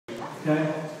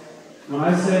Okay? When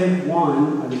I say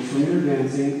one, either swimming or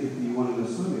dancing, if you want to go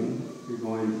swimming, you're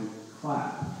going to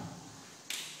clap.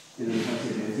 And then if I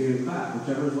say dancing, you're going to clap.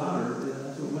 Whichever is louder,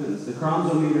 that's what wins. The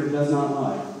chronometer does not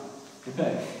lie.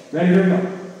 Okay, ready? Here we go.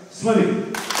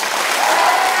 Swimming.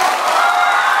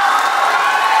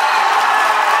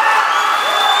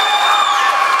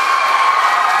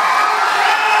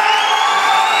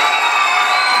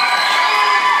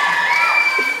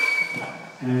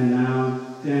 And now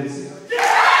dancing.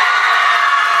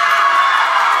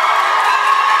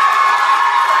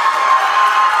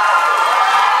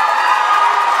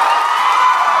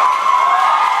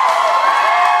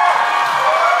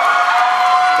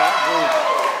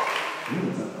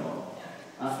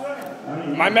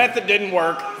 My method didn't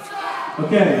work.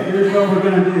 Okay, here's what we're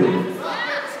going to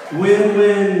do. Win,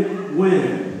 win,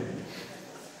 win.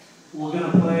 We're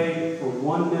going to play for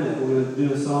 1 minute. We're going to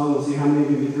do a song. We'll see how many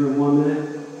of you get through in 1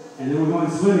 minute. And then we're going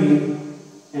swimming.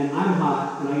 And I'm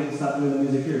hot, and I get to stop doing the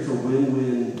music here. So win,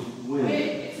 win, win.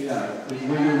 Yeah, it's win,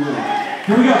 win, win.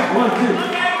 Here we go.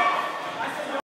 1, 2.